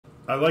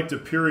I like to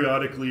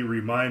periodically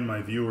remind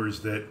my viewers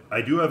that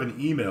I do have an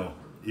email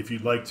if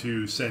you'd like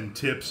to send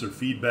tips or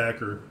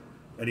feedback or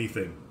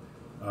anything,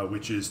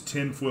 which is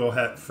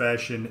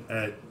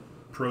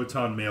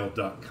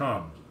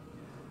tinfoilhatfashion@protonmail.com.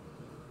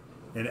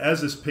 And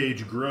as this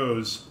page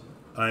grows,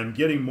 I'm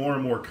getting more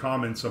and more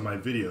comments on my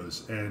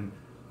videos, and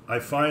I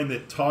find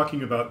that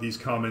talking about these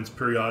comments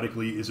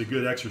periodically is a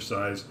good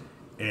exercise,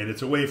 and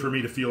it's a way for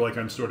me to feel like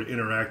I'm sort of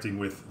interacting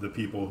with the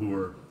people who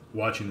are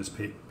watching this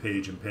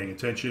page and paying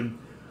attention.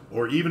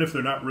 Or even if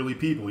they're not really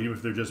people, even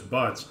if they're just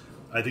bots,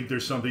 I think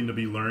there's something to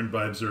be learned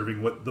by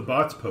observing what the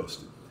bots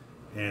post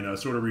and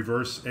sort of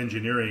reverse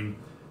engineering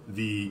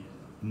the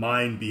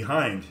mind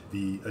behind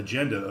the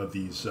agenda of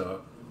these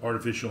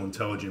artificial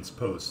intelligence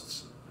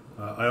posts.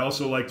 I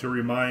also like to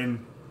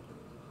remind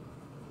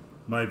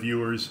my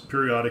viewers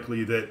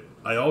periodically that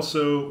I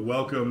also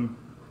welcome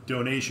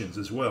donations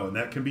as well, and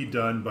that can be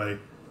done by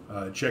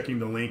checking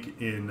the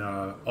link in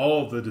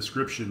all the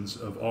descriptions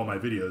of all my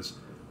videos,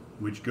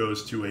 which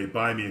goes to a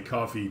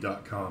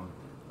buymeacoffee.com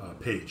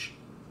page.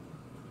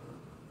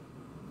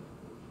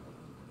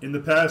 In the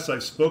past,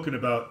 I've spoken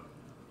about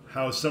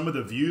how some of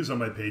the views on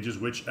my pages,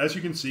 which as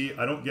you can see,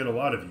 I don't get a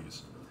lot of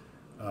views,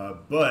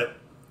 but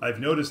I've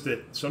noticed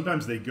that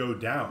sometimes they go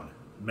down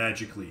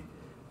magically.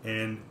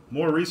 And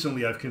more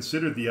recently, I've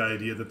considered the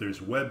idea that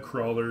there's web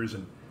crawlers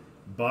and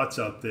bots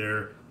out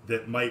there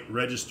that might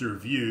register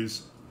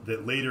views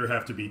that later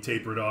have to be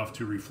tapered off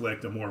to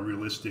reflect a more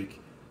realistic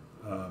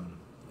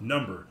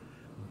number.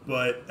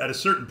 But at a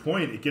certain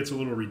point, it gets a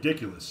little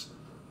ridiculous.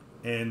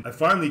 And I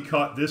finally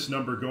caught this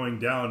number going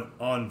down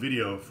on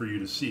video for you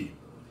to see.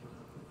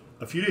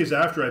 A few days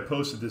after I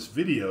posted this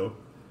video,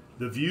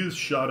 the views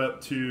shot up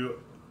to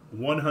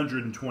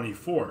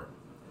 124.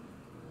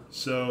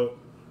 So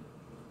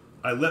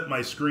I let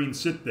my screen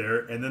sit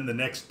there, and then the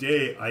next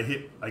day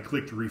I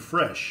clicked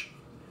refresh.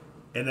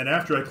 And then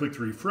after I clicked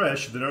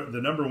refresh,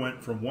 the number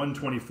went from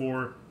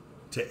 124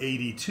 to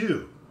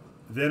 82.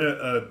 Then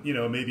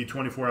maybe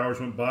 24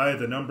 hours went by,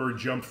 the number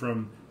jumped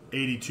from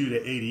 82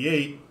 to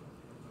 88,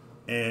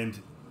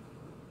 and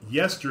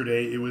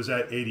yesterday it was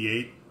at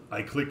 88.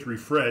 I clicked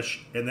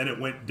refresh, and then it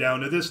went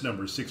down to this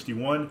number,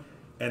 61,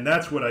 and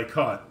that's what I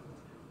caught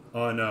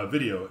on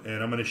video,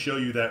 and I'm going to show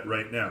you that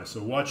right now.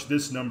 So watch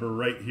this number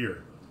right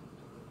here.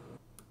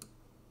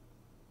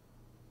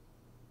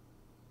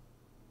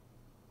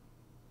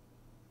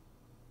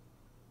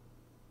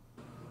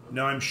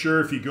 Now, I'm sure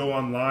if you go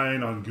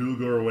online on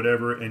Google or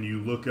whatever and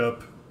you look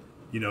up,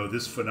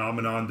 this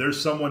phenomenon,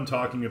 there's someone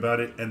talking about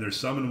it, and there's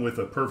someone with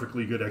a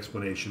perfectly good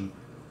explanation.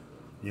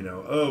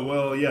 Oh,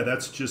 well, yeah,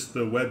 that's just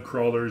the web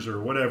crawlers or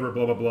whatever,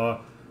 blah, blah,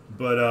 blah.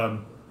 But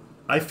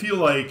I feel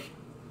like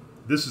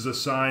this is a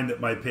sign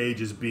that my page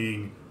is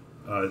being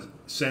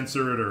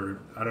censored,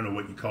 or I don't know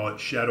what you call it,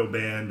 shadow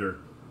banned, or,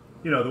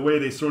 the way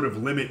they sort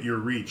of limit your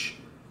reach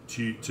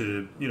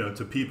to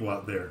people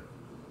out there.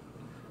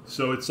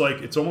 So it's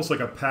almost like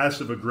a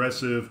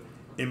passive-aggressive,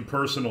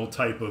 impersonal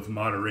type of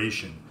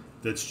moderation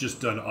that's just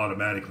done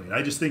automatically. And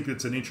I just think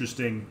it's an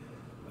interesting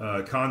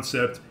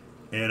concept,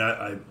 and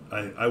I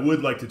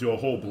would like to do a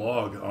whole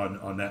blog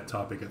on that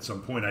topic at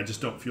some point. I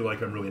just don't feel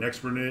like I'm really an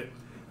expert in it.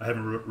 I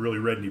haven't really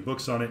read any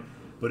books on it.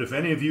 But if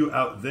any of you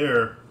out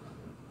there,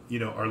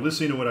 are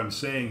listening to what I'm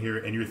saying here,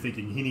 and you're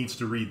thinking he needs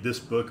to read this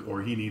book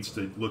or he needs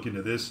to look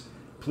into this,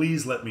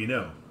 please let me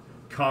know.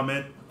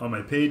 Comment on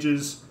my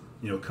pages.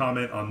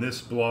 Comment on this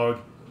blog,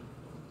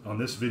 on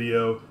this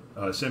video,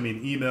 send me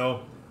an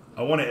email.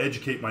 I want to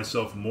educate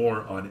myself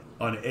more on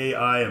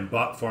AI and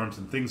bot farms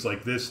and things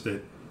like this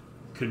that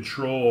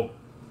control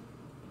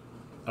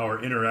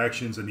our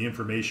interactions and the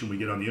information we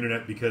get on the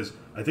internet, because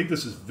I think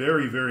this is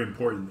very, very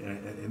important,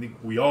 and I think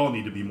we all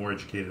need to be more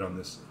educated on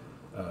this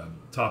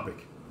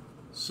topic.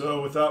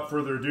 So without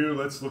further ado,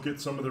 let's look at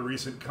some of the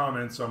recent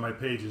comments on my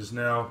pages.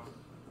 Now,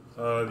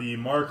 the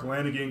Mark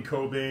Lanigan,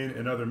 Cobain,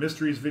 and Other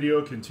Mysteries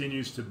video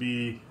continues to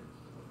be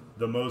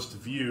the most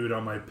viewed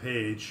on my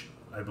page,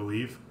 I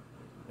believe,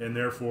 and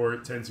therefore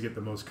it tends to get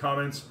the most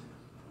comments,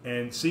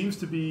 and seems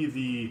to be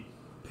the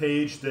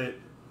page that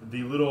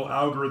the little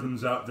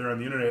algorithms out there on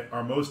the internet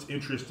are most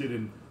interested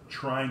in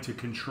trying to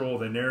control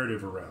the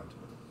narrative around.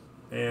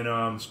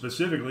 And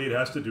specifically, it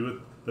has to do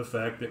with the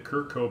fact that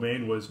Kurt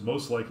Cobain was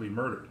most likely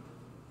murdered.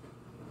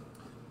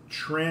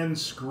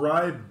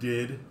 Transcribed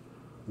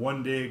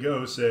one day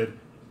ago said,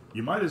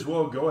 "You might as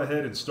well go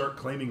ahead and start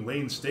claiming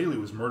Lane Staley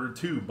was murdered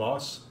too,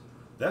 boss.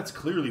 That's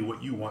clearly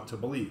what you want to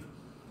believe."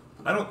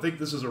 I don't think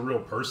this is a real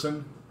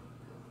person,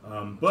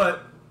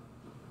 but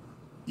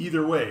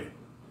either way,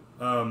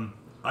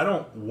 I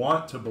don't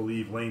want to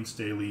believe Lane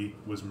Staley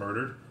was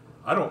murdered.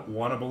 I don't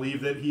want to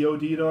believe that he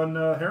OD'd on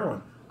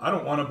heroin. I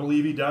don't want to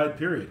believe he died,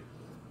 period.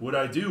 What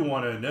I do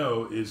want to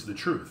know is the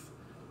truth.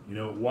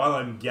 While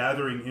I'm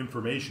gathering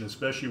information,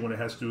 especially when it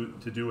has to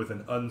do with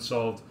an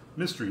unsolved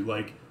mystery,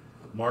 like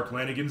Mark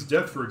Lanigan's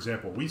death, for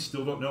example. We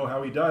still don't know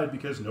how he died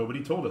because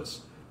nobody told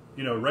us.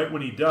 Right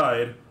when he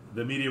died,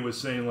 the media was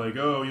saying like,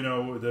 oh,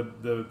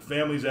 the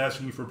family's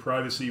asking for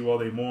privacy while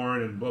they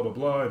mourn and blah, blah,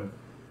 blah, and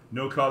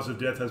no cause of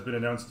death has been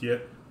announced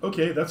yet.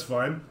 Okay, that's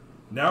fine.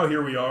 Now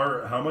here we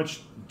are, how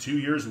much, 2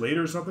 years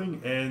later or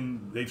something,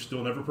 and they've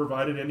still never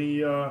provided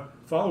any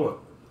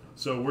follow-up.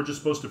 So we're just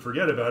supposed to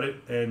forget about it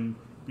and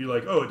be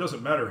like, oh, it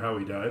doesn't matter how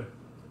he died.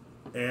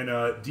 And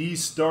D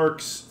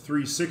Starks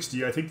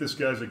 360, I think this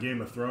guy's a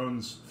Game of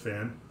Thrones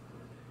fan.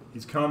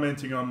 He's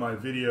commenting on my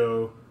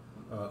video,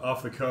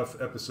 Off the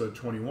Cuff, episode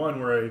 21,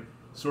 where I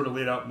sort of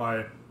laid out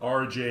my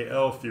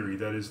RJL theory,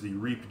 that is the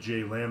Reap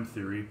J. Lamb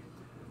theory.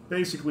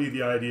 Basically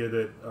the idea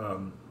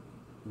that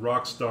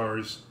rock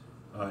stars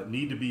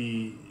need to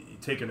be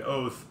take an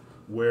oath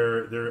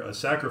where a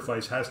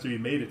sacrifice has to be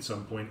made at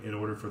some point in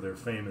order for their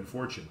fame and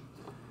fortune.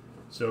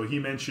 So he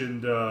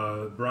mentioned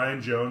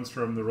Brian Jones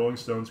from the Rolling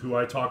Stones, who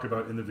I talk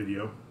about in the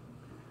video.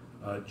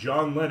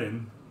 John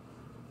Lennon,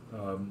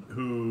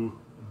 who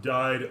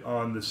died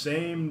on the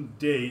same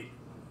date,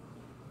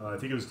 I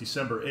think it was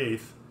December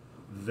 8th,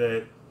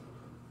 that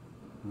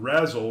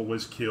Razzle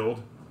was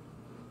killed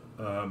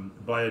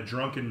by a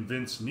drunken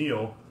Vince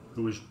Neil,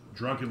 who was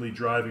drunkenly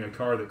driving a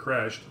car that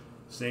crashed.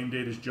 Same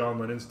date as John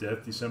Lennon's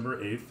death,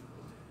 December 8th.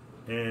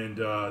 And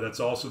that's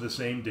also the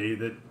same day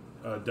that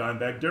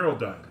Dimebag Darrell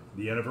died,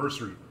 the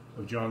anniversary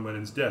of John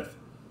Lennon's death.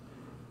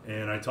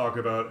 And I talk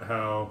about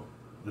how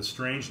the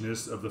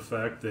strangeness of the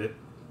fact that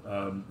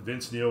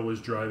Vince Neil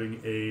was driving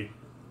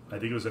I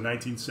think it was a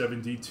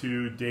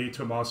 1972 De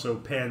Tomaso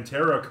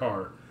Pantera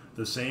car,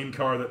 the same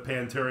car that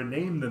Pantera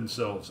named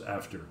themselves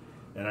after.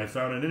 And I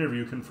found an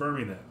interview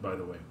confirming that, by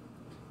the way.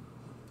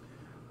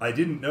 I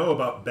didn't know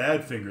about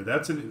Badfinger.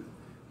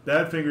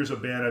 Badfinger's a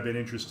band I've been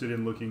interested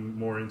in looking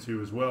more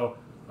into as well,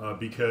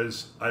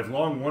 because I've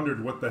long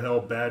wondered what the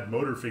hell Bad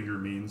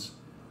Motorfinger means,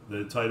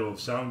 the title of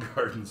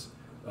Soundgarden's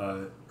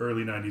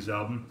early 90s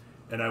album,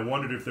 and I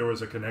wondered if there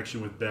was a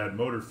connection with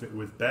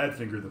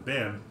Badfinger, the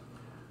band,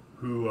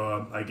 who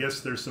I guess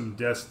there's some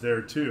deaths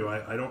there too.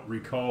 I don't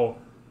recall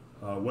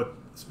what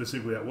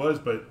specifically that was,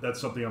 but that's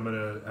something I'm going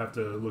to have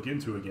to look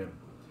into again.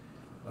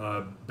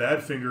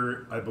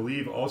 Badfinger, I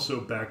believe,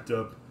 also backed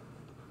up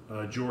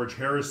George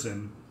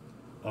Harrison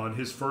on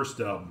his first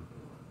album.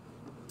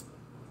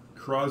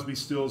 Crosby,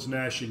 Stills,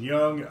 Nash and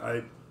Young.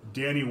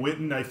 Danny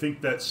Whitten, I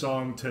think that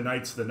song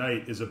Tonight's the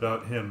Night is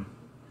about him.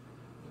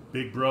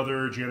 Big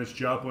Brother, Janis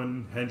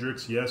Joplin,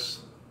 Hendrix,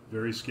 yes,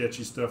 very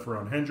sketchy stuff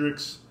around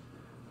Hendrix.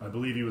 I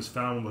believe he was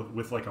found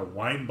with like a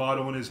wine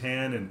bottle in his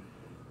hand and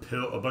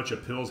a bunch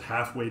of pills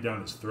halfway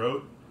down his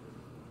throat.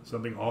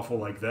 Something awful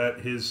like that.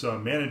 His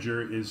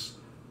manager is,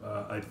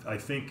 I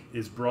think,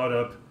 is brought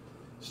up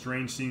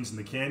Strange Scenes in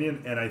the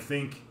Canyon, and I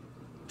think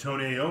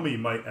Tony Iommi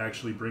might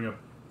actually bring up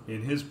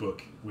in his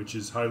book, which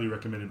is highly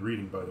recommended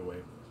reading, by the way.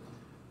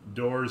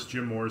 Doors,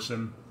 Jim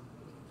Morrison.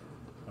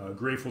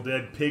 Grateful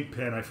Dead,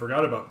 Pigpen. I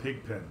forgot about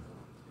Pigpen.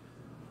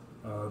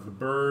 The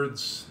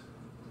Byrds,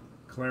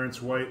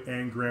 Clarence White,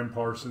 and Graham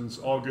Parsons.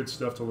 All good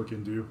stuff to look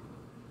into.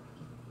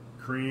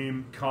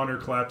 Cream, Connor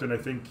Clapton. I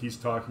think he's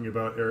talking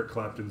about Eric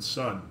Clapton's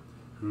son,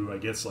 who I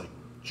guess like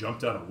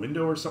jumped out a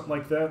window or something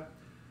like that.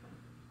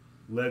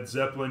 Led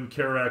Zeppelin,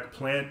 Kerouac,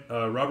 Plant.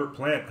 Robert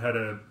Plant had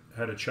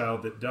a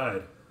child that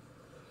died,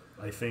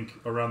 I think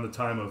around the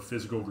time of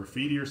Physical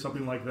Graffiti or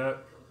something like that.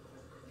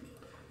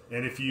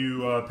 And if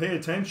you pay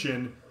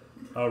attention,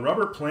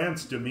 Robert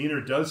Plant's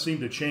demeanor does seem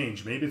to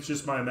change. Maybe it's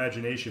just my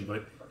imagination,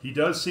 but he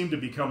does seem to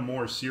become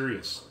more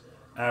serious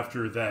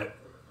after that,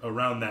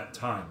 around that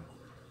time.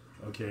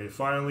 Okay,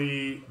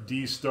 finally,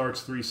 D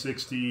Starks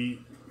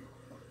 360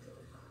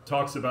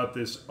 talks about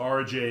this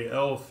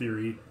RJL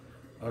theory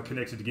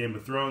connected to Game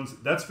of Thrones.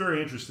 That's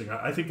very interesting.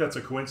 I think that's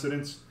a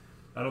coincidence.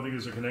 I don't think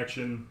there's a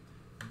connection,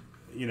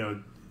 you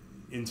know,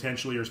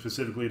 intentionally or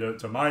specifically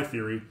to my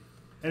theory.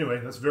 Anyway,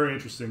 that's very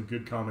interesting.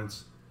 Good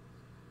comments.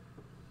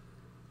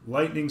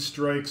 Lightning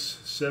Strikes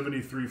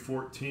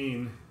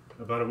 7314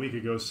 about a week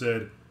ago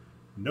said,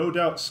 "No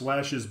doubt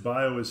Slash's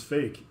bio is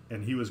fake,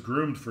 and he was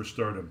groomed for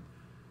stardom.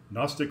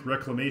 Gnostic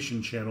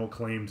Reclamation Channel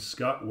claimed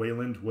Scott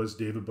Weiland was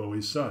David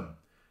Bowie's son.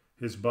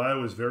 His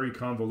bio is very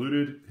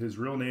convoluted. His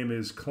real name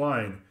is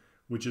Klein,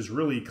 which is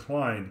really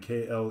Klein,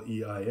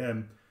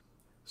 K-L-E-I-N.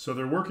 So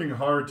they're working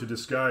hard to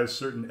disguise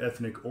certain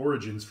ethnic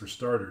origins for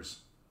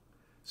starters.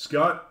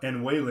 Scott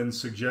and Weiland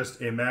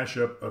suggest a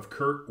mashup of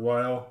Kurt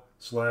Weill /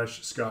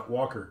 Scott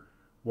Walker.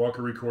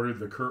 Walker recorded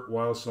the Kurt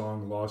Weill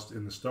song Lost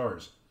in the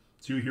Stars.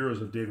 Two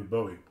heroes of David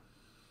Bowie."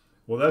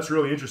 Well, that's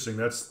really interesting.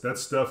 That's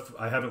stuff,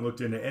 I haven't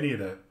looked into any of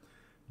that.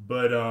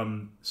 But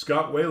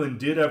Scott Weiland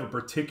did have a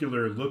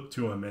particular look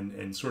to him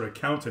and sort of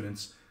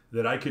countenance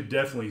that I could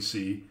definitely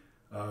see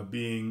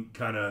being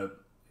kind of,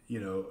 you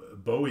know,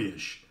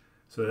 Bowie-ish.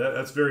 So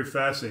that's very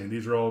fascinating.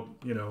 These are all,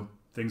 you know,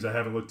 things I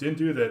haven't looked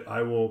into that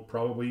I will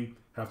probably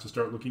have to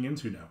start looking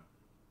into now.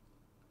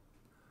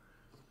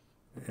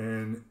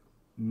 And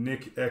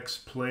Nick X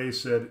Play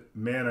said,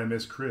 "Man, I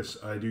miss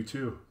Chris." I do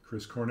too.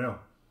 Chris Cornell.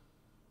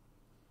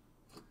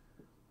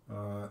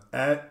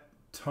 At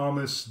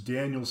Thomas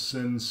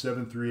Danielson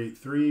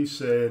 7383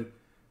 said,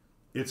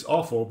 "It's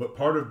awful, but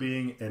part of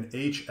being an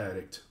H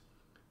addict.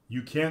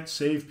 You can't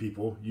save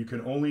people. You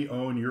can only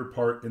own your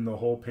part in the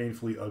whole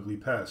painfully ugly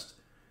past.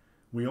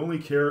 We only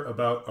care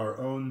about our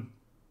own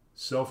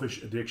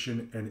selfish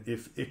addiction, and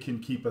if it can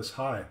keep us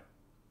high.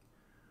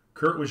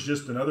 Kurt was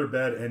just another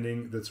bad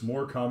ending that's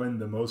more common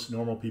than most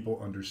normal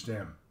people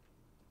understand.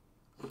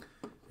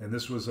 And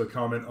this was a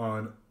comment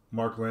on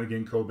Mark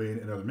Lanigan,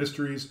 Cobain, and Other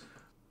Mysteries.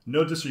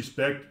 No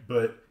disrespect,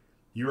 but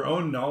your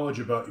own knowledge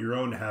about your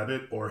own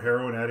habit, or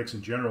heroin addicts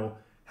in general,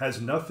 has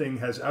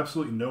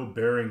absolutely no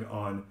bearing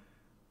on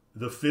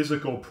the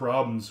physical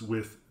problems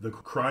with the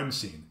crime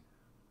scene.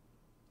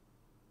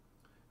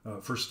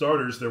 For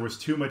starters, there was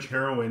too much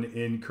heroin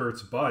in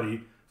Kurt's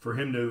body for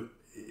him to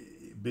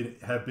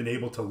have been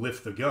able to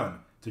lift the gun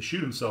to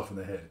shoot himself in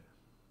the head.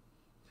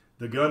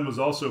 The gun was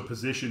also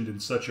positioned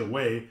in such a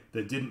way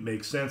that didn't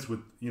make sense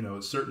with,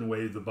 a certain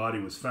way the body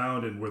was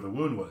found and where the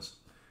wound was.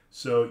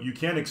 So you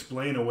can't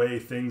explain away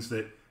things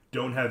that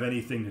don't have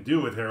anything to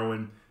do with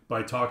heroin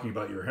by talking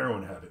about your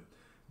heroin habit.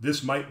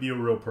 This might be a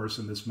real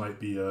person. This might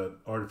be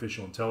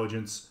artificial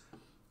intelligence.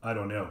 I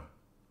don't know.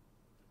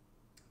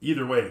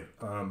 Either way,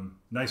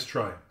 nice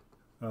try.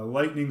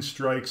 Lightning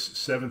Strikes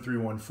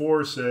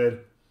 7314 said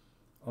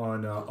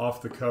on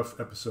Off the Cuff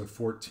episode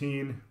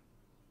 14,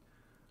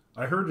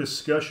 I heard a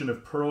discussion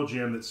of Pearl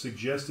Jam that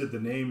suggested the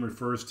name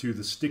refers to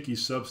the sticky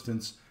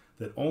substance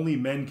that only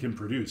men can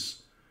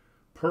produce.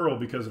 Pearl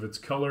because of its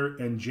color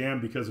and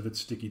jam because of its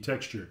sticky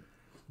texture.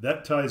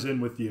 That ties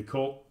in with the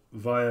occult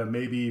via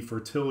maybe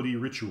fertility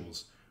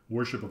rituals,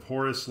 worship of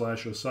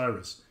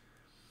Horus/Osiris.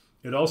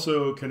 It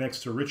also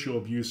connects to ritual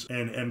abuse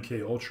and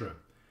MK Ultra.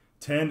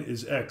 10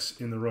 is X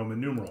in the Roman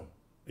numeral,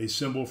 a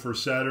symbol for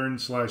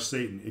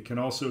Saturn/Satan. It can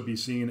also be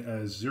seen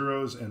as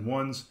zeros and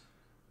ones,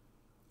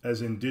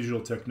 as in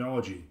digital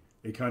technology,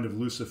 a kind of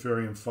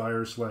Luciferian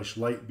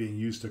fire/light being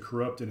used to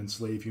corrupt and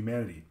enslave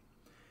humanity.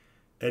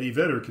 Eddie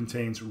Vedder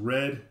contains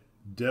red,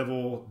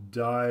 devil,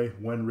 die,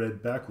 when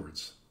read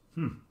backwards.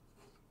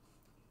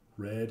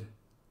 Red,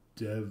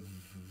 devil.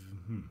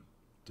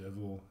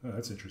 Oh,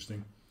 that's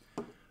interesting.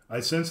 I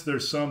sense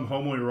there's some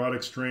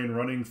homoerotic strain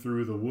running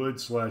through the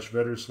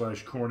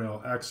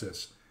Wood/Vedder/Cornell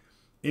axis.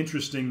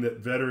 Interesting that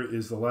Vedder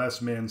is the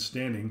last man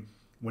standing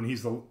when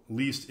he's the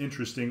least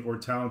interesting or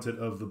talented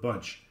of the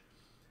bunch.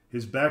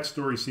 His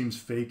backstory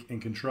seems fake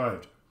and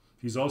contrived.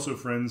 He's also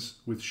friends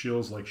with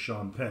shills like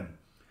Sean Penn.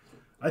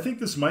 I think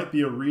this might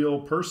be a real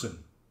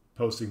person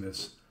posting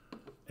this.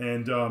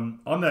 And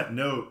on that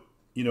note,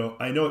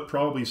 I know it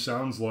probably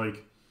sounds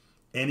like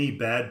any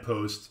bad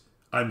post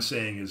I'm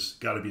saying is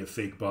got to be a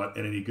fake bot,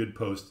 and any good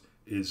post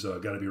is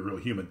got to be a real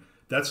human.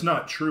 That's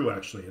not true,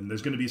 actually, and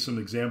there's going to be some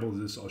examples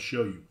of this I'll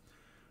show you.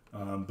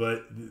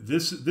 But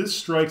this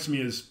strikes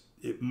me as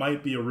it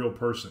might be a real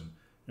person,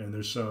 and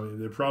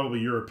they're probably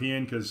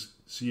European because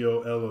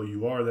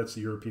COLOUR, that's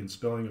the European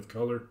spelling of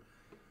color.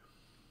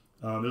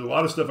 There's a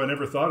lot of stuff I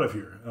never thought of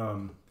here.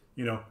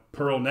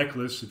 Pearl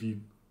Necklace. If you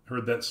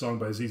heard that song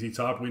by ZZ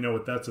Top, we know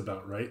what that's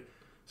about, right?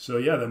 So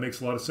yeah, that makes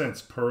a lot of sense.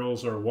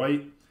 Pearls are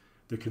white.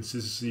 The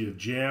consistency of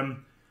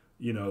jam,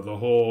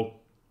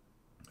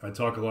 I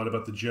talk a lot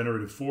about the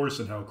generative force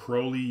and how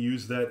Crowley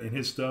used that in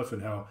his stuff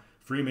and how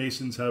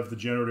Freemasons have the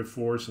generative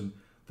force, and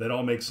that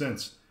all makes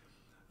sense.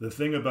 The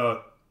thing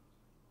about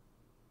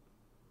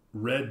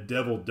red,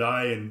 devil,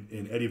 die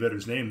in Eddie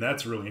Vedder's name,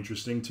 that's really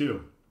interesting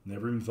too.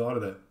 Never even thought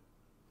of that.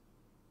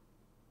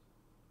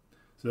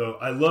 So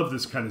I love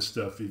this kind of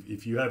stuff.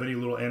 If you have any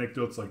little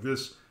anecdotes like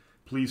this,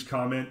 please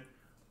comment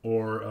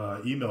or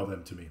email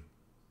them to me.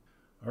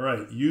 All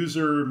right,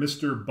 user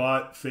Mr.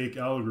 Bot Fake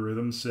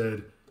Algorithm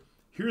said,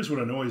 here's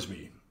what annoys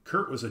me.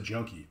 Kurt was a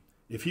junkie.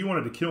 If he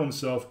wanted to kill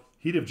himself,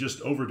 he'd have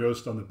just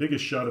overdosed on the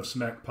biggest shot of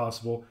smack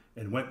possible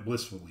and went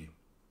blissfully.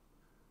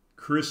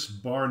 Chris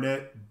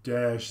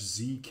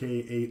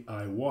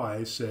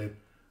Barnett-ZK8IY said,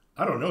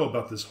 I don't know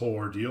about this whole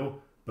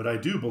ordeal, but I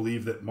do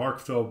believe that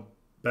Mark fell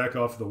back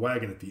off the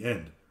wagon at the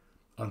end.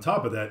 On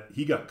top of that,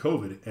 he got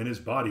COVID and his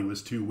body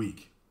was too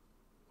weak.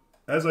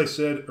 As I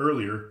said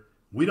earlier,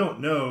 we don't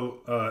know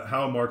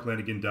how Mark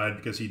Lanigan died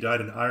because he died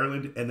in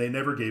Ireland and they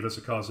never gave us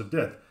a cause of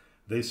death.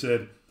 They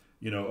said,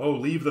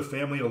 leave the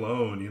family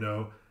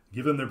alone,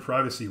 give them their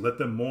privacy, let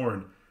them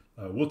mourn.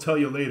 We'll tell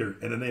you later.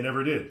 And then they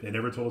never did. They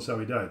never told us how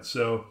he died.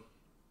 So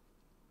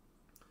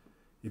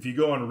if you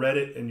go on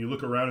Reddit and you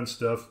look around and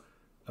stuff,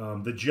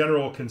 the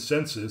general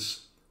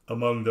consensus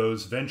among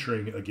those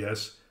venturing a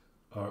guess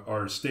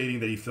are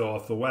stating that he fell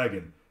off the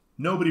wagon.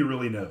 Nobody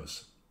really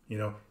knows.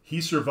 He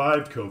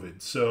survived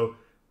COVID. So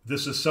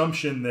this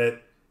assumption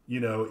that,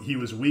 he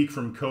was weak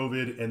from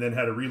COVID and then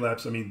had a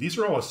relapse, these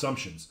are all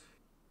assumptions.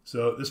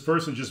 So this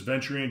person just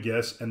venturing a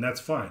guess, and that's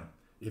fine.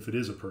 If it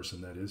is a person,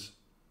 that is.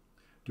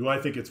 Do I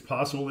think it's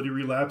possible that he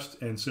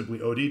relapsed and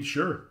simply OD'd?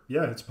 Sure.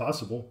 Yeah, it's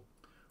possible.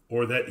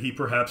 Or that he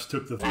perhaps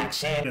took the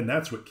vaccine and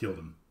that's what killed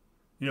him.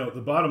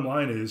 The bottom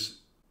line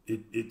is,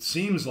 it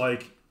seems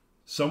like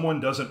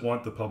someone doesn't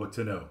want the public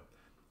to know.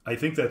 I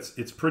think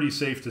it's pretty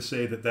safe to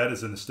say that that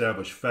is an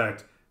established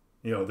fact.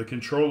 The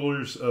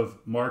controllers of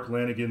Mark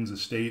Lanigan's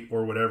estate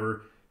or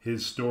whatever,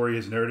 his story,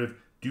 his narrative,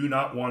 do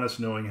not want us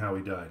knowing how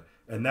he died.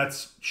 And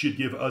that should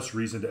give us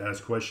reason to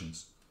ask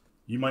questions.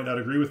 You might not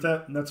agree with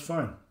that, and that's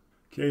fine.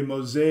 Okay,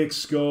 Mosaic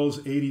Skulls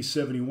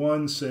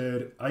 8071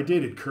 said, I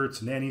dated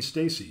Kurt's nanny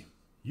Stacy.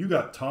 You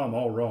got Tom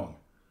all wrong.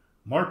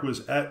 Mark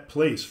was at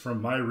place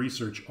from my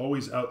research,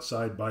 always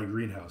outside by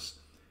greenhouse.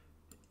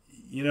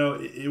 You know,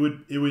 it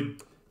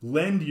would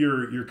lend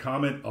your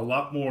comment a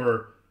lot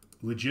more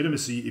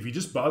legitimacy if you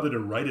just bothered to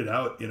write it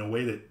out in a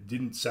way that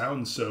didn't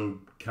sound so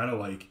kind of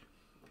like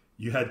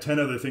you had 10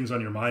 other things on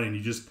your mind and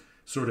you just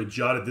sort of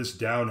jotted this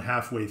down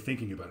halfway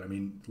thinking about it. I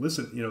mean,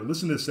 listen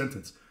to this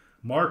sentence.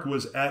 Mark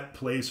was at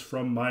place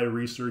from my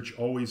research,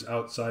 always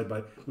outside by...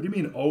 What do you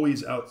mean,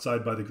 always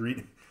outside by the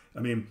green? I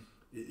mean,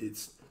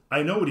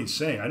 I know what he's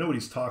saying. I know what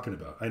he's talking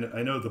about.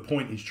 I know the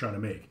point he's trying to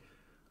make.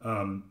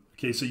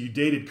 Okay, so you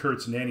dated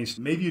Kurt's nanny.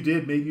 Maybe you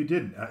did, maybe you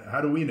didn't.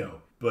 How do we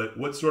know? But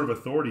what sort of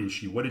authority is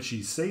she? What did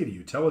she say to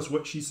you? Tell us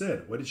what she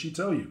said. What did she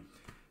tell you?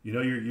 You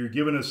know, you're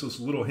giving us this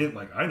little hint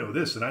like, I know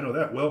this and I know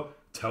that. Well,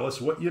 tell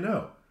us what you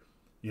know.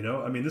 You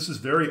know, I mean, this is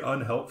very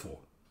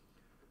unhelpful.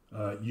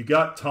 You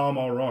got Tom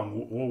all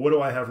wrong. Well, what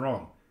do I have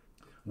wrong?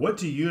 What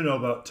do you know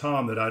about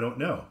Tom that I don't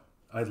know?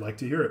 I'd like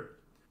to hear it.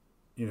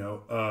 You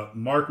know,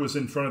 Mark was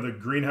in front of the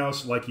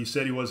greenhouse like he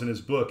said he was in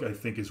his book, I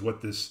think is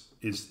what this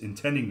is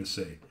intending to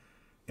say.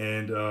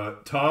 And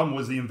Tom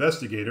was the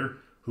investigator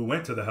who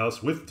went to the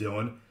house with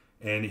Dylan,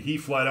 and he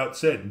flat out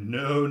said,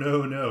 no,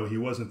 no, no, he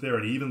wasn't there.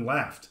 And he even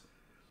laughed.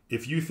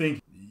 If you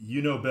think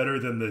you know better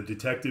than the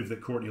detective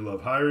that Courtney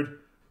Love hired,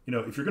 you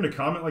know, if you're going to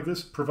comment like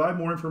this, provide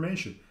more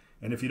information.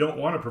 And if you don't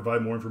want to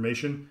provide more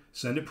information,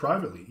 send it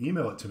privately.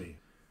 Email it to me.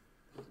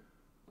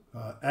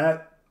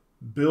 At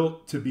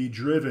Built to Be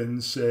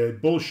Driven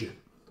said, bullshit.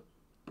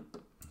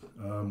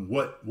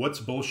 What's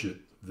bullshit?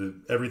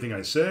 Everything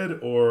I said,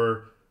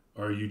 or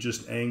are you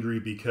just angry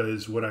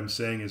because what I'm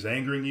saying is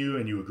angering you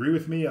and you agree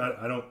with me?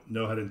 I don't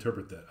know how to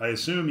interpret that. I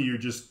assume you're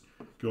just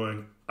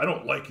going, I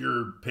don't like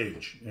your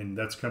page. And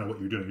that's kind of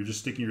what you're doing. You're just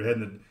sticking your head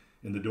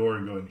in the door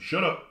and going,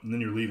 shut up, and then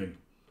you're leaving.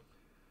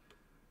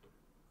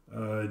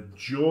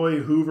 Joy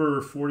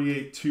Hoover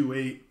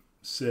 4828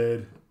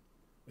 said,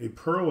 a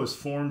pearl is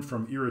formed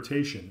from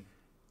irritation,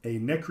 a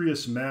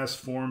nacreous mass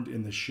formed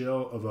in the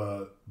shell of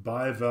a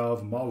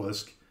bivalve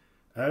mollusk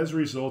as a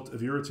result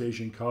of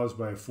irritation caused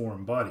by a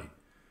foreign body.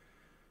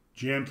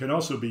 Jam can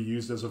also be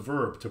used as a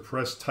verb, to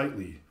press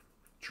tightly,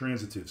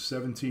 transitive.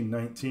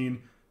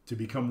 1719, to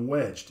become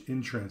wedged,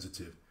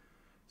 intransitive.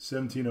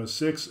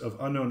 1706, of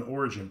unknown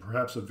origin,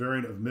 perhaps a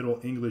variant of Middle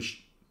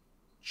English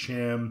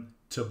cham,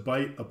 to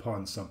bite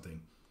upon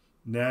something.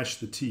 Gnash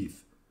the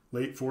teeth.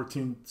 Late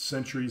 14th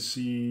century,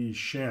 see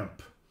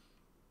champ.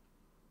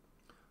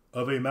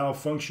 Of a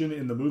malfunction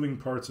in the moving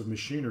parts of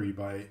machinery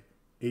by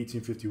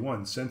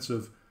 1851. Sense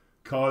of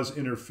cause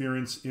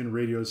interference in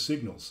radio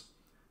signals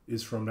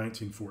is from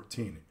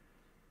 1914.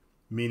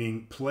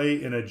 Meaning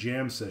play in a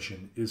jam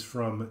session is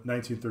from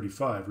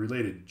 1935.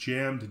 Related,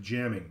 jammed,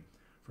 jamming,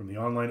 from the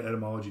Online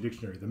Etymology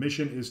Dictionary. The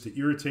mission is to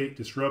irritate,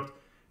 disrupt,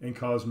 and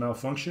cause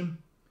malfunction.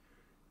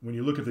 When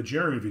you look at the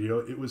Jeremy video,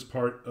 it was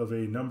part of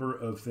a number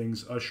of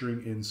things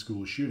ushering in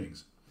school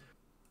shootings.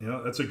 You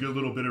know, that's a good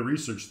little bit of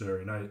research there,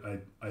 and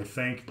I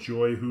thank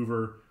Joy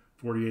Hoover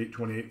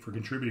 4828 for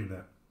contributing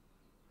that.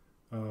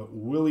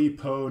 Willie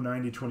Poe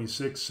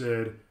 9026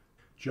 said,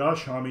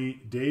 Josh Homme,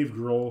 Dave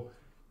Grohl,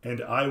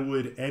 and I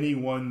would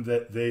anyone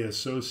that they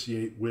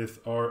associate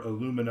with our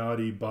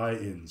Illuminati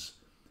buy-ins.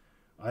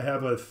 I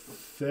have a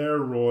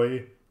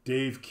Theroy,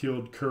 Dave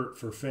killed Kurt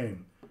for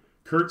fame.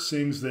 Kurt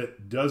sings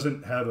that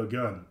doesn't have a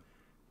gun.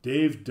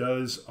 Dave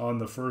does on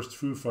the first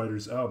Foo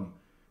Fighters album.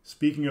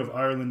 Speaking of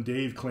Ireland,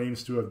 Dave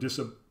claims to have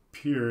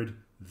disappeared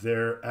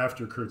there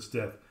after Kurt's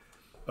death.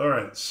 All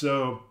right,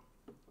 so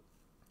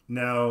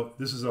now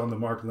this is on the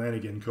Mark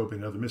Lanigan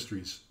Coping Other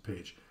Mysteries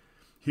page.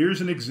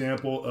 Here's an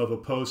example of a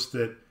post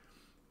that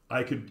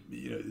I could,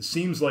 it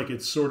seems like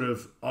it's sort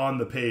of on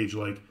the page,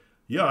 like,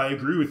 yeah, I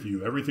agree with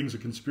you. Everything's a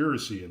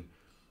conspiracy, and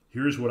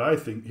here's what I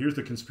think. Here's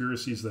the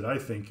conspiracies that I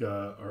think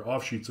are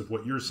offshoots of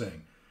what you're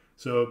saying.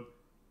 So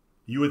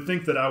you would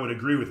think that I would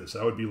agree with this.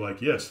 I would be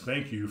like, yes,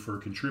 thank you for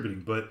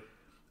contributing. But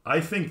I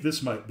think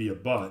this might be a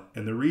bot.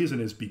 And the reason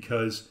is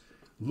because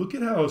look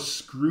at how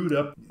screwed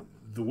up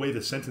the way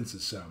the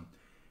sentences sound.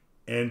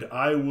 And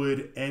I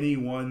would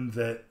anyone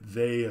that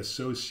they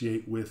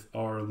associate with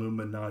our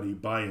Illuminati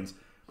buy-ins.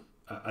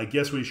 I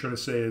guess what he's trying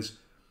to say is,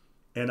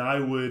 and I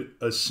would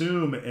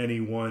assume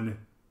anyone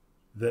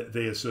that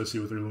they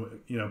associate with,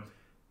 you know,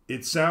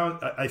 it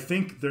sounds, I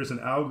think there's an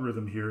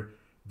algorithm here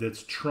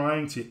that's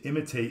trying to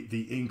imitate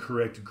the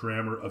incorrect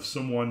grammar of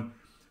someone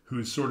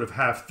who's sort of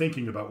half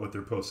thinking about what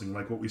they're posting,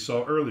 like what we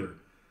saw earlier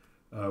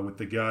with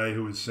the guy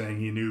who was saying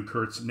he knew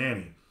Kurt's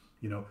nanny.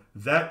 You know,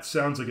 that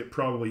sounds like it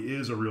probably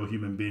is a real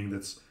human being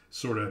that's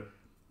sort of,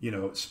 you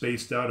know,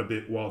 spaced out a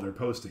bit while they're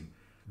posting.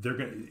 They're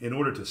going, in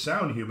order to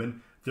sound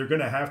human, they're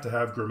going to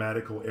have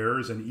grammatical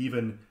errors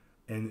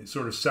and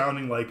sort of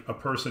sounding like a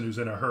person who's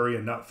in a hurry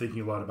and not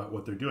thinking a lot about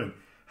what they're doing.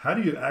 How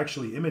do you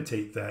actually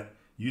imitate that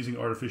using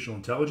artificial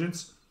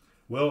intelligence?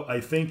 Well, I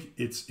think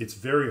it's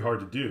very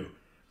hard to do.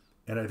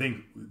 And I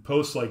think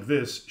posts like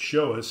this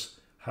show us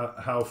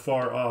how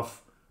far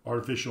off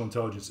artificial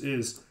intelligence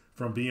is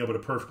from being able to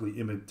perfectly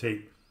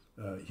imitate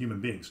human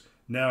beings.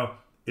 Now,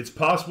 it's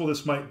possible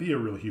this might be a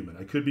real human.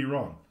 I could be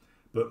wrong.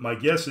 But my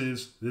guess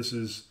is this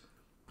is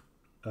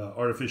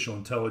artificial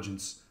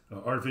intelligence,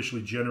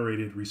 artificially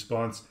generated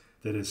response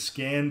that has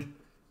scanned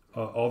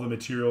all the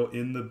material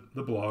in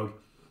the blog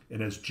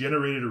and has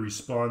generated a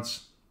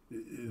response.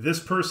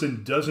 This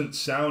person doesn't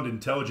sound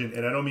intelligent,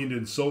 and I don't mean to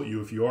insult you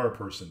if you are a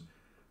person.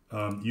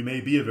 You may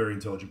be a very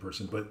intelligent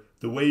person, but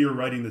the way you're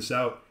writing this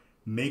out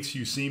makes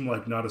you seem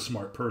like not a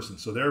smart person.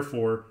 So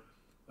therefore,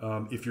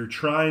 if you're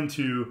trying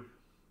to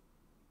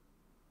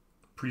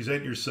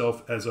present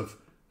yourself as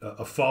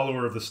a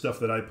follower of the stuff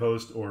that I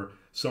post, or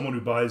someone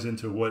who buys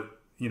into what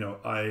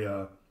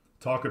I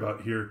talk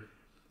about here,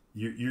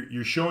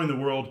 you're showing the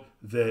world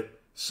that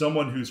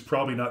someone who's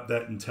probably not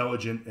that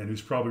intelligent and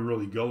who's probably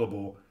really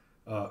gullible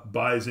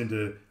buys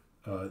into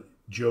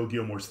Joe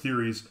Gilmore's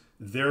theories,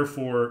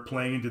 therefore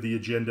playing into the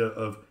agenda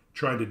of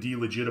trying to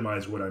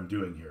delegitimize what I'm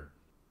doing here.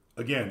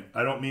 Again,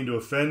 I don't mean to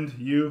offend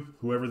you,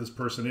 whoever this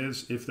person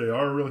is, if they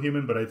are a real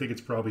human, but I think it's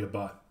probably a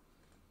bot.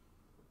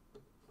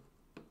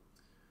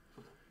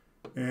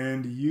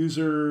 And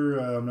user,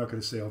 I'm not going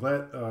to say all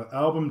that.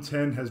 Album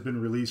 10 has been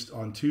released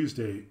on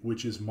Tuesday,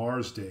 which is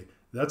Mars Day.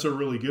 That's a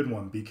really good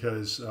one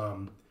because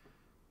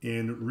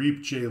in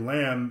Reap J.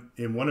 Lamb,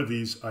 in one of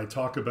these, I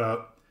talk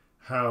about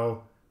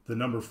how the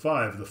number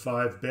 5, the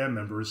 5 band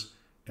members,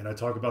 and I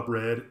talk about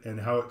red and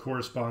how it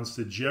corresponds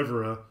to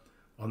Jevra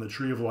on the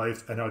Tree of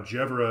Life, and how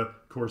Jevra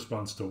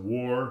corresponds to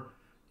war,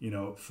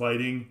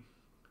 fighting,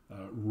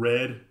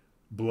 red,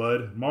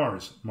 blood,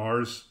 Mars.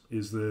 Mars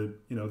is the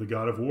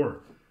god of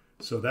war.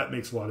 So that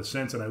makes a lot of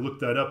sense, and I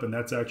looked that up, and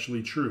that's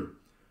actually true.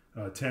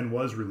 10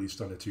 was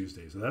released on a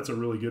Tuesday, so that's a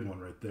really good one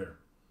right there.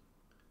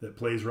 That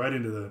plays right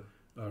into the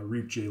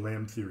Reap J.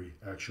 Lamb theory,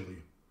 actually.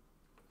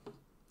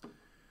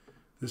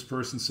 This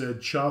person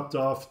said, chopped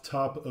off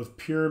top of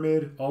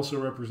pyramid also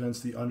represents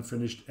the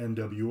unfinished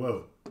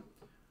NWO.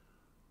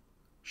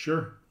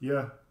 Sure,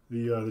 yeah,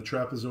 the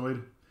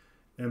trapezoid.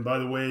 And by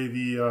the way,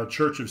 the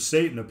Church of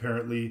Satan,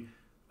 apparently,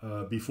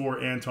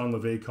 before Anton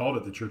LaVey called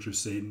it the Church of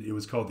Satan, it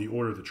was called the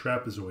Order of the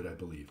Trapezoid, I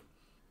believe.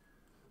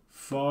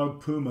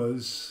 Fog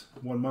Pumas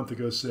 1 month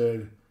ago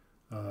said,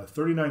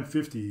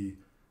 3950,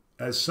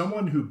 as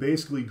someone who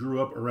basically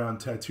grew up around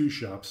tattoo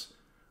shops,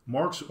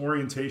 Mark's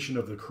orientation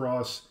of the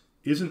cross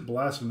isn't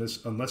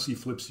blasphemous unless he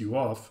flips you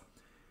off.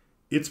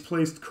 It's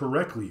placed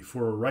correctly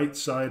for a right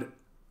side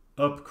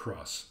up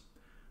cross.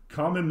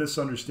 Common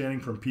misunderstanding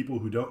from people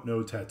who don't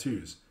know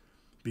tattoos.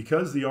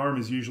 Because the arm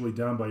is usually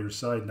down by your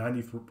side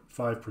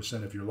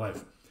 95% of your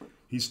life.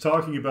 He's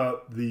talking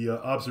about the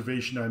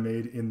observation I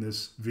made in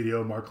this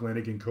video, Mark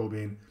Lanigan,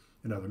 Cobain,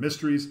 and Other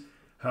Mysteries,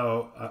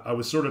 how I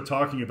was sort of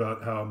talking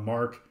about how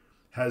Mark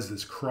has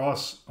this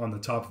cross on the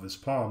top of his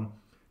palm,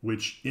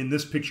 which in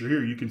this picture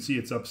here, you can see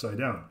it's upside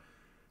down.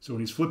 So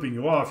when he's flipping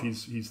you off,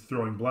 he's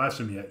throwing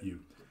blasphemy at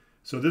you.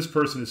 So this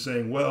person is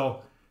saying,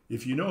 well,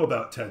 if you know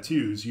about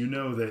tattoos, you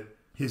know that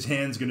his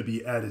hand's going to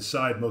be at his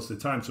side most of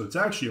the time. So it's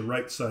actually a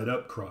right side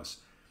up cross.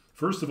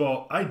 First of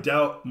all, I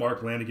doubt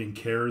Mark Lanigan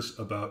cares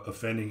about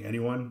offending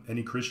anyone,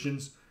 any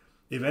Christians.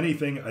 If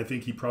anything, I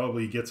think he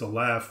probably gets a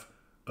laugh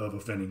of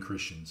offending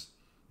Christians.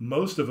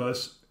 Most of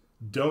us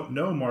don't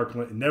know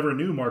never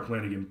knew Mark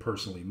Lanigan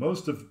personally.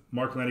 Most of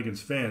Mark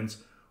Lanigan's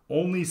fans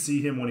only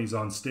see him when he's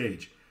on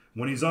stage.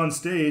 When he's on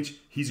stage,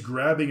 he's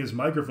grabbing his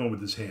microphone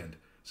with his hand.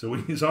 So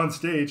when he's on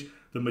stage,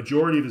 the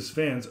majority of his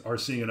fans are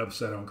seeing an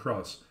upside down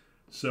cross.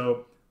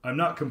 So I'm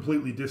not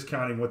completely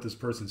discounting what this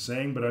person's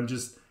saying, but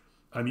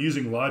I'm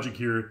using logic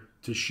here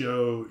to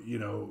show,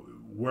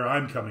 where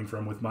I'm coming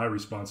from with my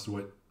response to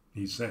what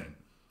he's saying.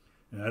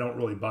 And I don't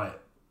really buy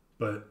it,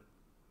 but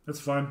that's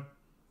fine.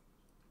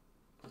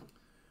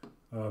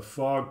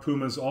 Fog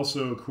Pumas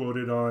also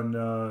quoted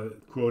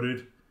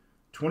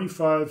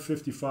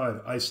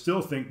 2555. I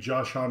still think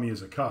Josh Homme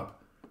is a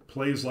cop.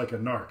 Plays like a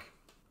narc.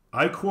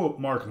 I quote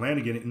Mark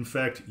Lanigan. In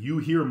fact, you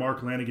hear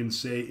Mark Lanigan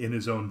say in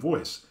his own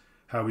voice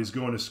how he's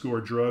going to score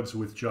drugs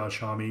with Josh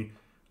Homme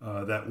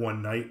that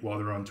one night while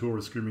they're on tour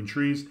with Screaming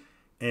Trees.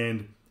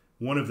 And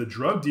one of the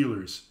drug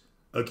dealers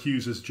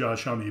accuses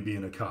Josh Homme of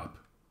being a cop.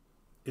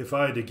 If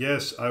I had to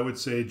guess, I would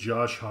say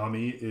Josh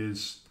Homme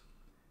is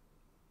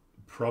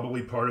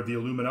probably part of the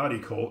Illuminati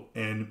cult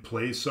and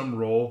plays some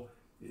role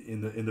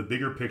in the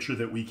bigger picture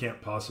that we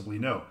can't possibly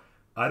know.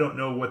 I don't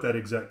know what that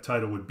exact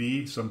title would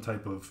be. Some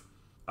type of,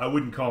 I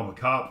wouldn't call him a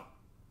cop.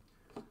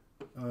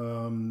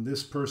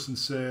 This person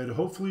said,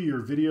 hopefully your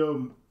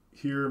video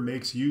here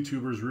makes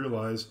YouTubers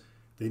realize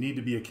they need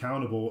to be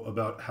accountable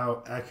about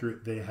how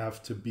accurate they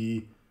have to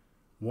be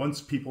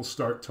once people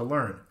start to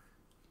learn.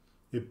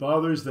 It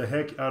bothers the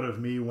heck out of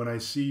me when I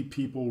see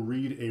people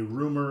read a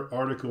rumor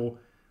article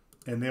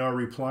and they are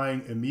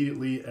replying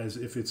immediately as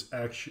if it's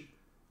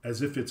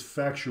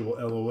factual,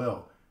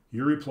 LOL.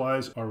 Your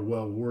replies are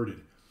well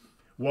worded.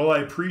 While I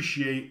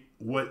appreciate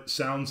what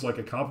sounds like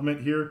a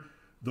compliment here,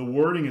 the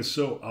wording is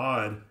so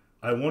odd,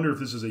 I wonder if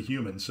this is a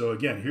human. So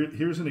again,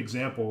 here's an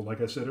example,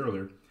 like I said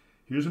earlier,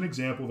 here's an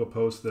example of a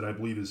post that I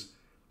believe is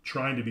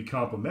trying to be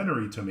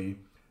complimentary to me,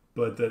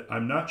 but that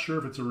I'm not sure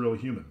if it's a real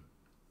human.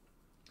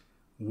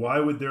 Why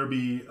would there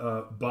be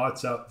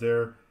bots out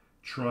there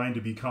trying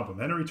to be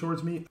complimentary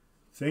towards me?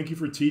 Thank you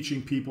for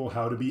teaching people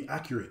how to be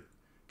accurate.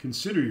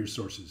 Consider your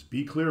sources.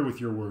 Be clear with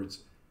your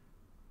words.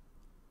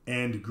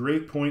 And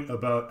great point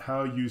about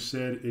how you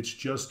said it's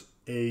just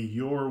a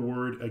your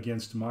word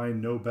against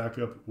mine, no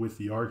backup with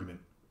the argument.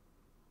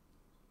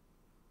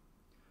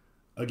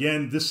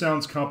 Again, this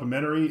sounds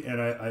complimentary,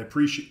 and I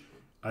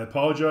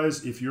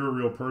apologize if you're a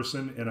real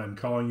person and I'm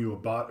calling you a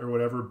bot or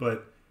whatever,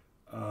 but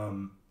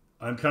I'm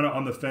kind of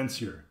on the fence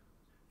here.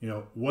 You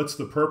know, what's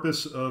the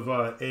purpose of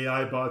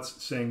AI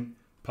bots saying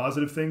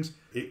positive things?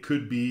 It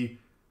could be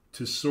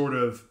to sort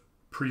of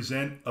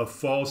present a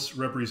false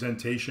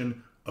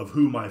representation of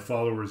who my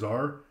followers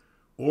are,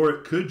 or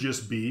it could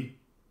just be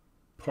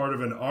part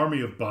of an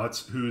army of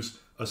bots whose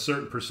a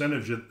certain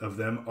percentage of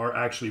them are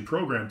actually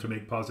programmed to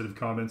make positive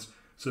comments,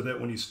 so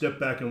that when you step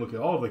back and look at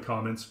all of the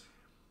comments,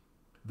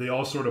 they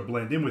all sort of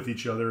blend in with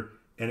each other,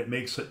 and it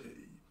makes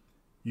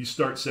you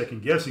start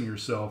second guessing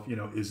yourself. You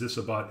know, is this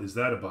a bot? Is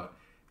that a bot?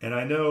 And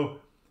I know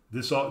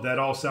that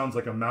all sounds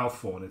like a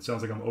mouthful, and it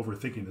sounds like I'm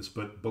overthinking this,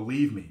 but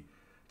believe me,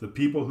 the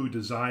people who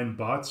design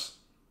bots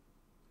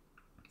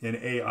and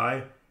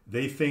AI,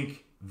 they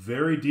think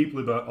very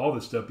deeply about all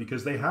this stuff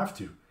because they have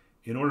to.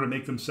 In order to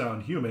make them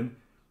sound human,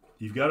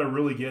 you've got to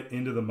really get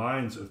into the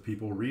minds of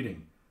people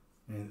reading.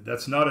 And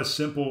that's not a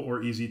simple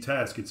or easy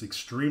task. It's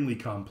extremely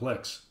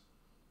complex.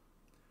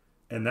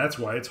 And that's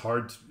why it's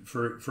hard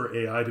for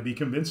AI to be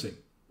convincing.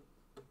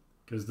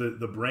 Because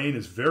the brain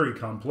is very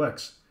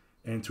complex.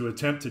 And to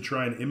attempt to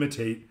try and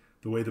imitate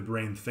the way the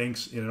brain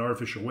thinks in an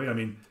artificial way, I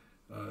mean,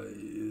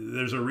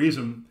 there's a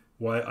reason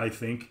why I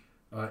think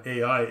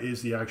AI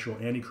is the actual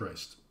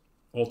Antichrist,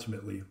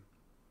 ultimately.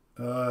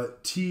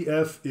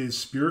 TF is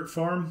Spirit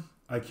Farm.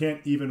 I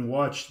can't even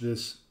watch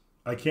this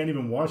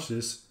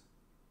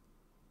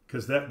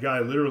because that guy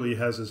literally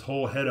has his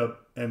whole head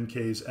up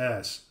MK's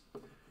ass.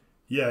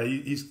 Yeah,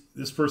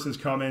 this person's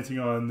commenting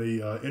on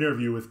the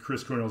interview with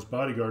Chris Cornell's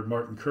bodyguard,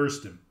 Martin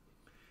Kirsten.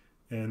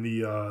 And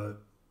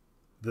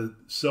the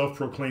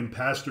self-proclaimed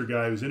pastor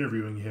guy who's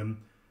interviewing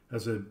him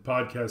has a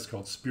podcast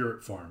called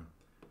Spirit Farm.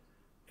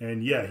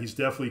 And yeah, he's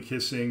definitely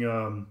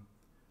kissing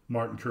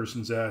Martin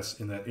Kirsten's ass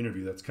in that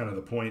interview. That's kind of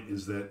the point,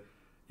 is that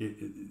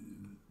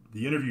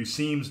the interview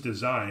seems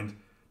designed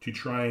to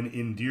try and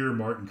endear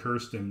Martin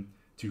Kirsten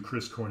to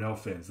Chris Cornell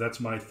fans. That's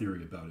my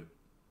theory about it.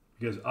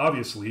 Because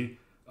obviously,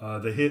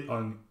 the hit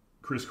on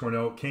Chris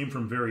Cornell came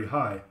from very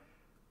high,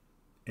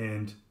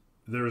 and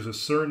there's a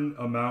certain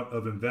amount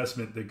of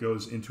investment that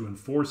goes into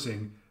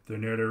enforcing the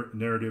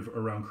narrative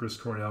around Chris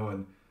Cornell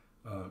and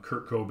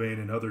Kurt Cobain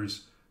and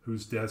others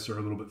whose deaths are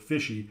a little bit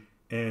fishy.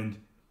 And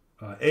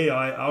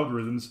AI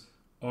algorithms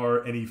are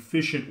an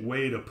efficient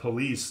way to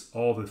police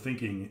all the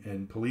thinking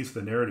and police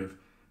the narrative,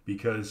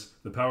 because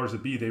the powers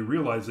that be, they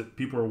realize that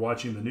people are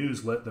watching the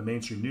news, the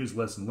mainstream news,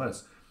 less and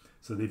less.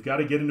 So they've got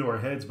to get into our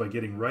heads by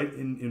getting right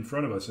in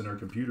front of us in our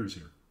computers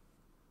here.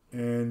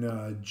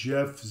 And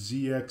Jeff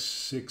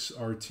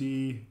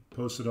ZX6RT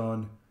posted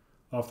on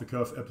Off the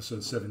Cuff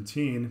episode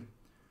 17.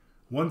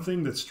 One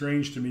thing that's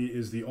strange to me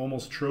is the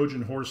almost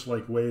Trojan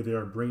horse-like way they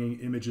are bringing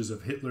images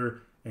of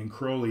Hitler and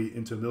Crowley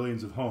into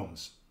millions of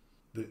homes.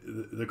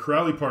 The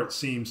Crowley part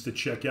seems to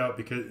check out,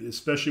 because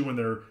especially when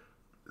they're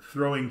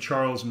throwing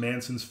Charles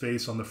Manson's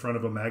face on the front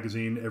of a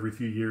magazine every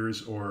few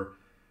years, or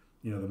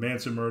the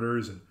Manson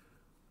murders, and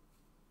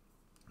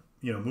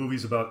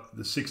movies about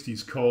the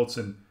 60s cults,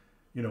 and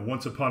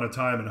Once Upon a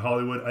Time in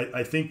Hollywood.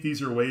 I think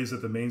these are ways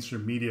that the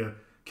mainstream media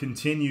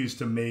continues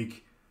to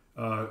make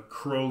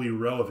Crowley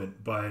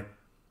relevant by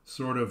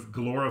sort of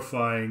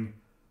glorifying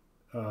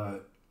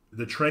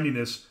the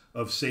trendiness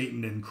of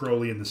Satan and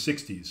Crowley in the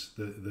 60s.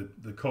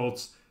 The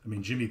cults. I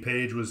mean, Jimmy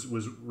Page was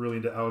really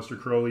into Aleister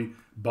Crowley,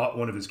 bought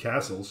one of his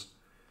castles.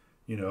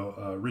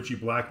 Richie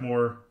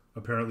Blackmore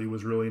apparently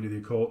was really into the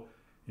occult.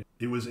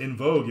 It was in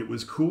vogue. It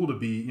was cool to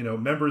be,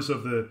 members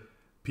of the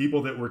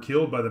people that were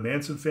killed by the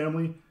Manson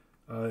family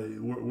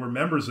were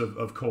members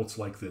of cults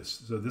like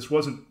this. So this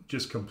wasn't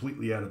just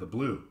completely out of the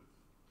blue.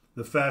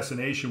 The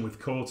fascination with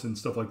cults and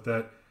stuff like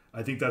that,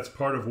 I think that's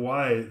part of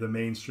why the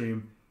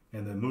mainstream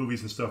and the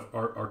movies and stuff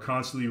are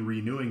constantly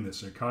renewing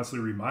this. They're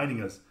constantly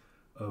reminding us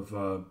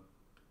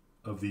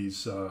of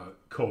these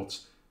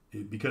cults,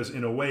 because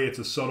in a way it's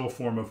a subtle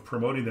form of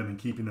promoting them and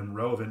keeping them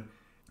relevant,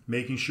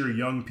 making sure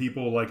young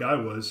people like I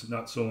was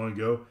not so long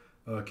ago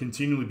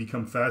continually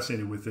become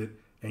fascinated with it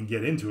and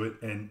get into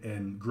it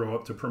and grow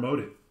up to promote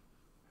it.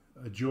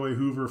 Joy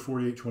Hoover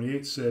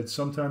 4828 said,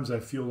 "Sometimes I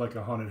feel like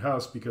a haunted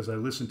house because I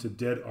listen to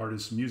dead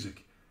artists'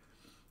 music.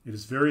 It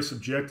is very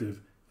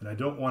subjective, and I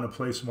don't want to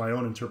place my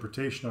own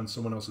interpretation on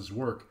someone else's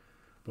work,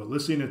 but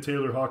listening to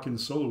Taylor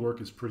Hawkins' solo work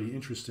is pretty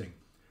interesting.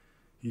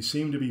 He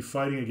seemed to be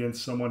fighting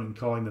against someone and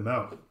calling them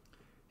out.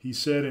 He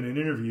said in an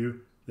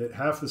interview that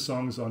half the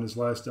songs on his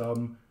last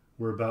album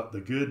were about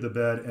the good, the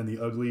bad, and the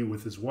ugly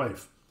with his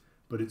wife,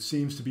 but it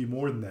seems to be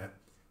more than that.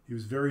 He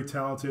was very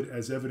talented,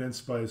 as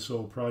evidenced by his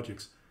solo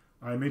projects.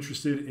 I am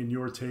interested in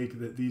your take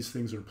that these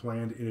things are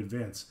planned in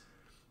advance."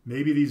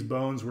 Maybe these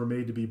bones were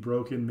made to be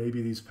broken.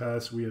 Maybe these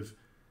paths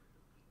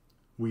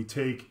we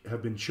take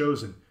have been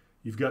chosen.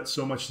 You've got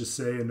so much to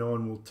say and no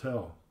one will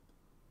tell.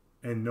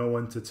 And no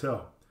one to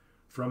tell.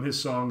 From his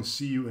song,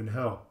 See You in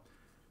Hell.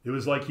 It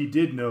was like he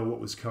did know what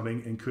was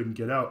coming and couldn't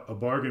get out. A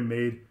bargain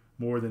made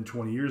more than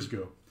 20 years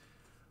ago.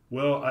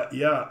 Well,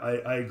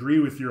 I agree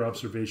with your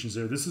observations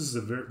there. This is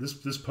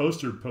this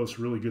poster posts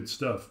really good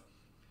stuff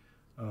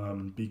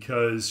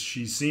because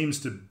she seems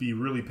to be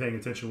really paying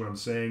attention to what I'm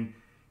saying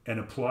and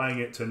applying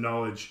it to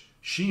knowledge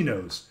she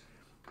knows.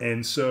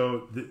 And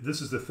so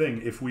this is the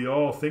thing. If we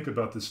all think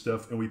about this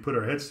stuff and we put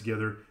our heads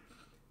together,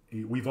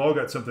 we've all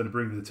got something to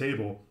bring to the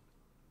table.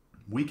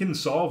 We can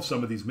solve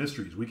some of these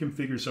mysteries. We can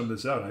figure some of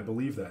this out. I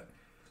believe that.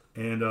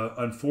 And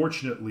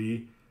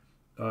unfortunately,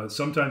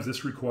 sometimes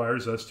this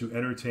requires us to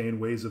entertain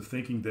ways of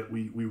thinking that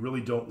we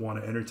really don't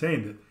want to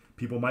entertain, that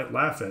people might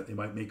laugh at, they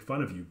might make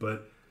fun of you.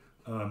 But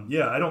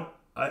yeah,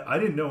 I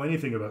didn't know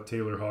anything about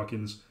Taylor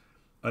Hawkins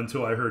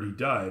until I heard he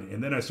died.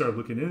 And then I started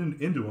looking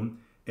into him,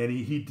 and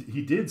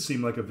he did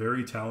seem like a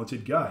very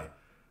talented guy.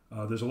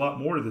 There's a lot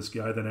more to this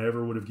guy than I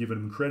ever would have given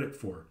him credit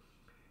for.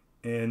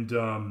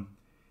 And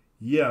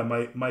yeah,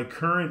 my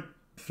current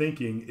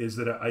thinking is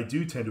that I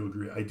do tend to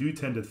agree. I do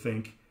tend to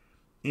think,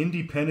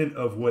 independent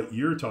of what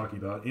you're talking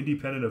about,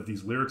 independent of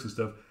these lyrics and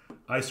stuff,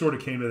 I sort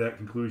of came to that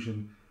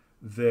conclusion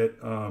that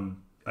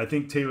I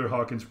think Taylor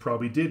Hawkins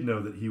probably did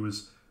know that he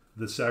was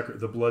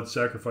the blood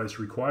sacrifice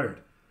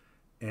required.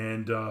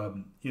 And,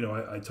 you know,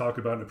 I talk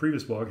about in a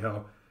previous blog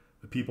how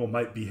people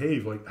might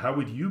behave. Like, how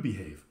would you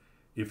behave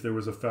if there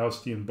was a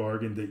Faustian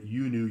bargain that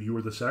you knew you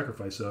were the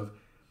sacrifice of?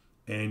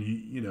 And,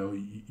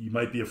 you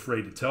might be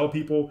afraid to tell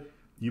people.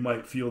 You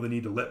might feel the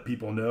need to let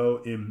people know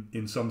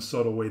in some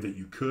subtle way that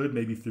you could,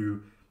 maybe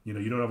through, you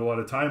don't have a lot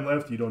of time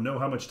left. You don't know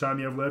how much time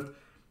you have left.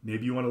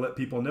 Maybe you want to let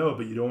people know,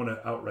 but you don't want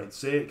to outright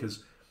say it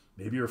because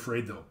maybe you're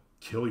afraid they'll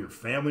kill your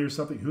family or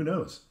something. Who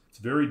knows? It's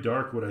very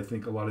dark what I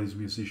think a lot of these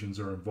musicians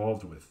are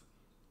involved with.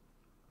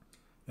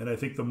 And I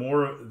think the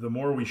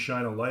more we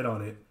shine a light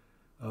on it,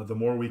 the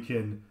more we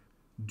can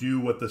do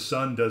what the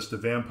sun does to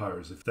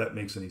vampires, if that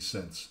makes any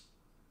sense.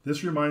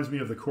 This reminds me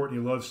of the Courtney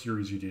Love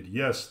series you did.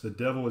 Yes, the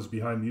devil is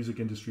behind the music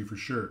industry for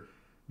sure.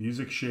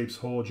 Music shapes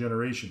whole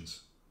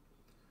generations.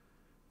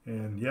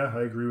 And yeah,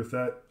 I agree with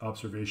that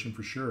observation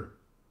for sure.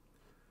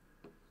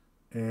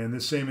 And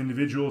this same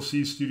individual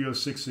sees Studio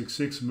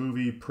 666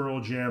 movie Pearl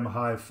Jam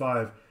High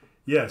Five.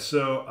 Yeah,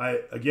 so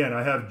I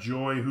have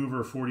Joy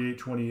Hoover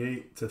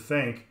 4828 to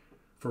thank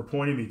for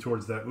pointing me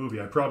towards that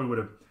movie. I probably would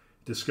have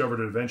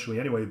discovered it eventually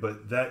anyway,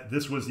 but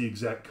this was the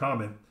exact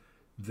comment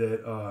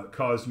that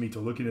caused me to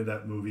look into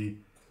that movie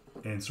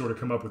and sort of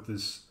come up with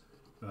this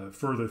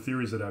further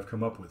theories that I've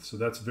come up with. So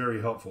that's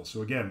very helpful.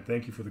 So again,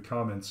 thank you for the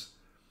comments.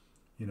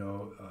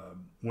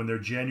 When they're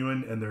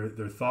genuine and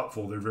they're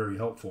thoughtful, they're very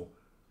helpful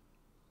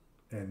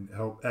and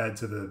help add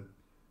to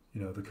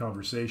the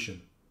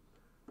conversation.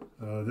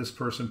 This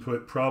person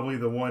put probably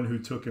the one who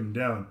took him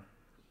down.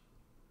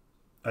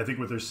 I think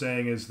what they're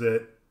saying is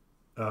that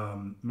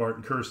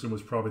Martin Kirsten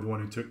was probably the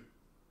one who took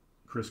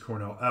Chris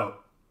Cornell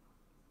out.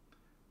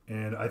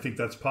 And I think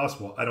that's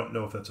possible. I don't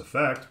know if that's a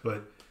fact,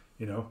 but,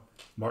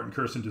 Martin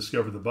Kirsten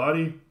discovered the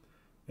body,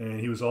 and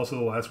he was also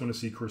the last one to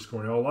see Chris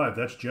Cornell alive.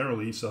 That's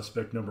generally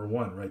suspect number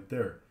one right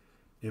there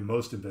in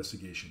most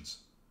investigations.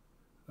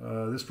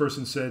 This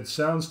person said,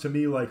 sounds to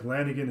me like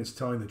Lanigan is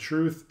telling the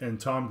truth, and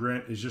Tom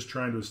Grant is just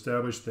trying to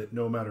establish that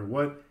no matter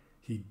what,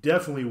 he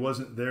definitely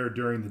wasn't there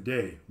during the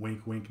day.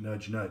 Wink, wink,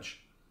 nudge,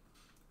 nudge.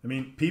 I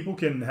mean, people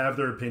can have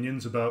their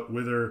opinions about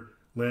whether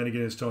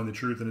Lanigan is telling the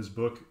truth in his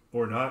book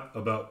or not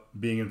about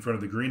being in front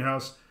of the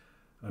greenhouse.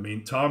 I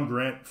mean, Tom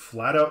Grant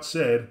flat out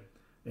said,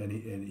 and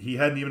he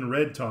hadn't even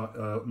read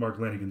Mark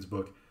Lanigan's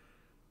book.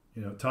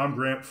 Tom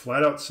Grant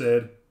flat out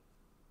said,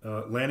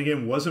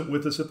 Lanigan wasn't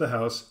with us at the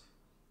house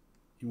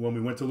when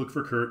we went to look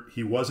for Kurt.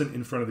 He wasn't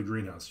in front of the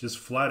greenhouse, just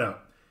flat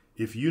out.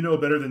 If you know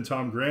better than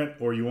Tom Grant,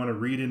 or you want to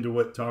read into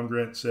what Tom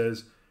Grant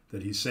says,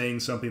 that he's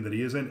saying something that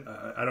he isn't,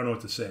 I don't know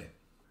what to say.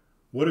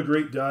 What a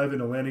great dive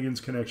into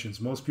Lanigan's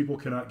connections. Most people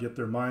cannot get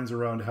their minds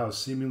around how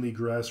seemingly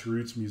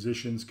grassroots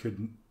musicians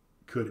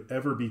could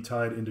ever be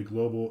tied into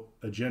global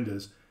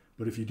agendas,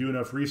 but if you do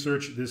enough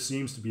research, this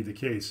seems to be the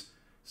case.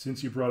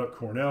 Since you brought up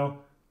Cornell,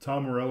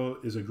 Tom Morello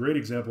is a great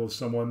example of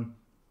someone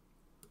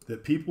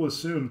that people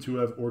assume to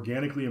have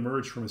organically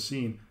emerged from a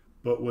scene,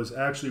 but was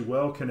actually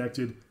well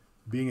connected,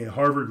 being a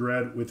Harvard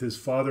grad with his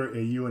father,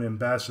 a UN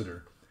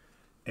ambassador.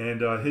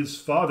 And his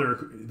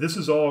father,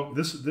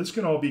 this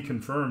can all be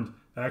confirmed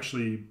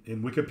actually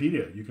in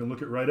Wikipedia. You can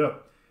look it right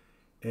up.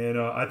 And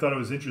I thought it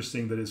was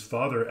interesting that his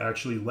father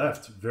actually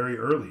left very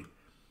early.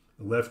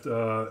 Left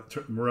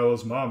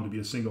Morello's mom to be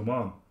a single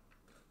mom,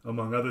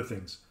 among other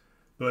things.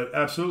 But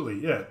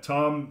absolutely, yeah,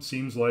 Tom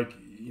seems like,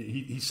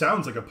 he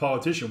sounds like a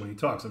politician when he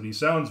talks. I mean, he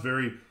sounds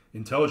very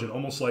intelligent,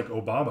 almost like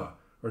Obama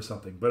or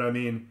something. But I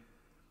mean,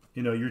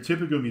 your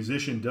typical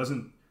musician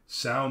doesn't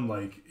sound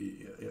like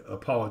a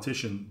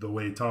politician the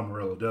way Tom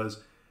Morello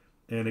does.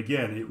 And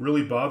again, it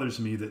really bothers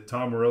me that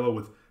Tom Morello,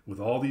 with with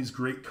all these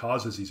great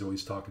causes he's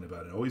always talking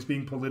about, and always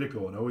being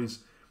political, and always,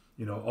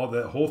 you know, all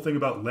that whole thing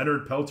about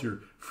Leonard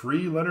Peltier,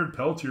 free Leonard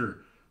Peltier,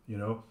 you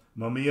know,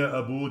 Mamiya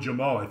Abul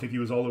Jamal. I think he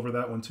was all over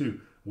that one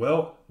too.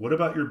 Well, what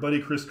about your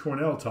buddy Chris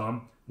Cornell,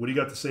 Tom? What do you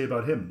got to say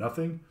about him?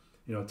 Nothing?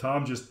 You know,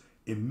 Tom just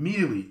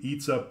immediately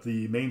eats up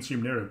the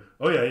mainstream narrative.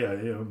 Oh yeah,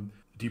 you know,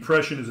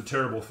 depression is a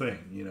terrible thing,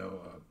 you know,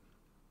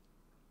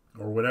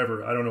 or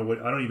whatever. I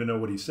don't even know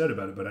what he said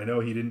about it, but I know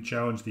he didn't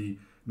challenge the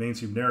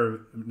mainstream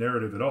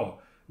narrative at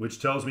all,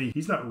 which tells me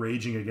he's not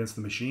raging against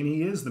the machine.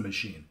 He is the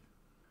machine.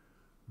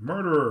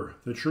 Murderer,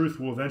 the truth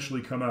will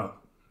eventually come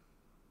out.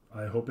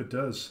 I hope it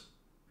does.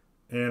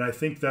 And I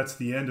think that's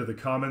the end of the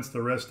comments.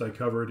 The rest I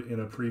covered in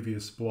a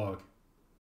previous blog.